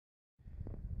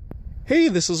Hey,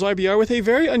 this is WhyBeAre with a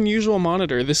very unusual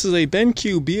monitor. This is a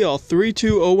BenQ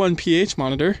BL3201PH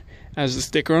monitor, as the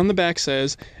sticker on the back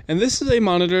says, and this is a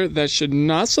monitor that should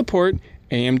not support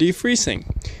AMD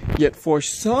FreeSync. Yet for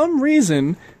some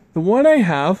reason, the one I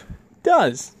have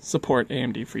does support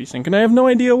AMD FreeSync, and I have no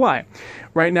idea why.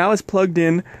 Right now it's plugged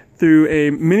in through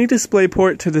a mini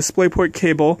DisplayPort to DisplayPort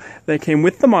cable that came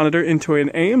with the monitor into an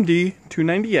AMD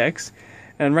 290X.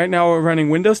 And right now we're running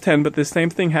Windows 10, but the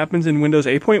same thing happens in Windows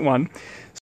 8.1.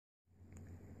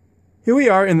 Here we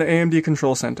are in the AMD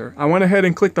Control Center. I went ahead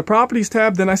and clicked the Properties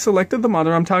tab, then I selected the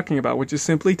monitor I'm talking about, which is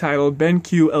simply titled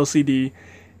BenQ LCD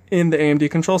in the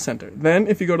AMD Control Center. Then,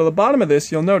 if you go to the bottom of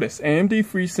this, you'll notice AMD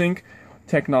FreeSync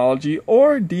Technology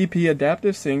or DP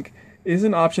Adaptive Sync is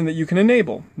an option that you can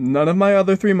enable. None of my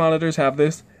other three monitors have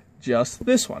this, just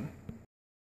this one.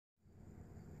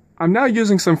 I'm now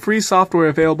using some free software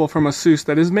available from ASUS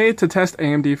that is made to test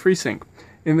AMD FreeSync.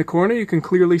 In the corner you can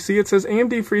clearly see it says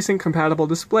AMD FreeSync compatible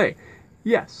display.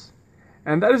 Yes.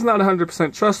 And that is not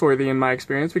 100% trustworthy in my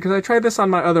experience because I tried this on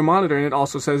my other monitor and it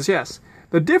also says yes.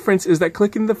 The difference is that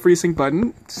clicking the FreeSync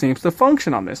button seems to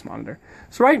function on this monitor.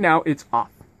 So right now it's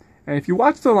off. And if you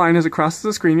watch the line as it crosses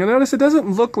the screen, you'll notice it doesn't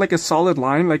look like a solid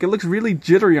line, like it looks really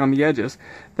jittery on the edges.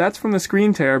 That's from the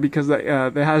screen tear because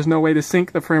there has no way to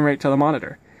sync the frame rate to the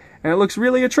monitor. And it looks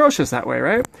really atrocious that way,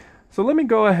 right? So let me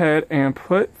go ahead and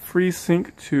put FreeSync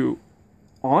to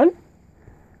on.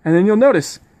 And then you'll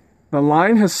notice the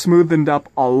line has smoothened up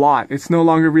a lot. It's no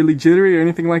longer really jittery or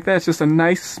anything like that. It's just a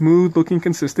nice, smooth looking,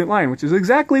 consistent line, which is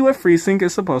exactly what FreeSync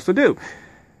is supposed to do.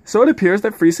 So it appears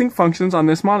that FreeSync functions on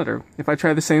this monitor. If I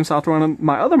try the same software on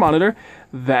my other monitor,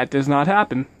 that does not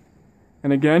happen.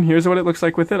 And again, here's what it looks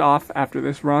like with it off after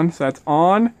this run. So that's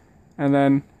on and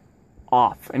then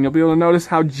off, and you'll be able to notice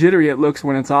how jittery it looks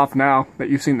when it's off now that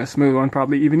you've seen the smooth one,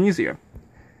 probably even easier.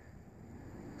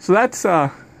 So that's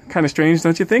kind of strange,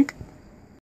 don't you think?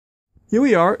 Here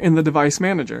we are in the device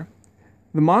manager.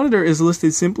 The monitor is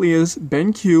listed simply as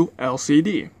BenQ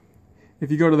LCD. If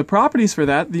you go to the properties for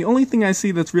that, the only thing I see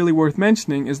that's really worth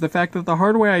mentioning is the fact that the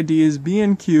hardware ID is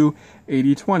BenQ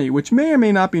 8020, which may or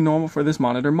may not be normal for this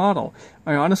monitor model.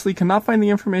 I honestly cannot find the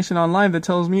information online that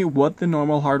tells me what the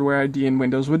normal hardware ID in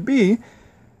Windows would be,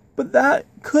 but that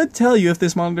could tell you if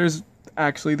this monitor is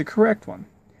actually the correct one.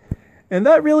 And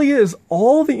that really is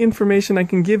all the information I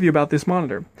can give you about this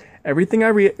monitor. Everything I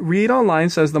read online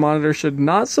says the monitor should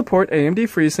not support AMD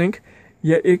FreeSync,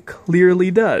 yet it clearly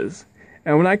does.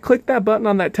 And when I clicked that button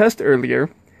on that test earlier,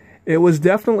 it was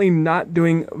definitely not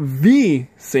doing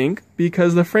V-Sync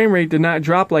because the frame rate did not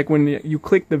drop like when you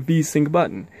click the V-Sync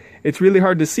button. It's really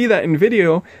hard to see that in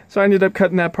video, so I ended up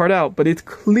cutting that part out, but it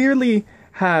clearly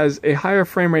has a higher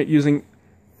frame rate using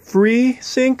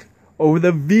FreeSync over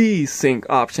the V-Sync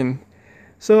option.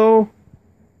 So,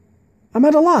 I'm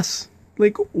at a loss.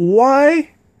 Like,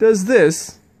 why does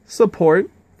this support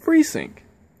FreeSync?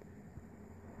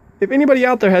 If anybody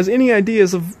out there has any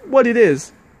ideas of what it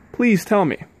is, please tell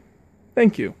me.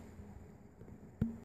 Thank you.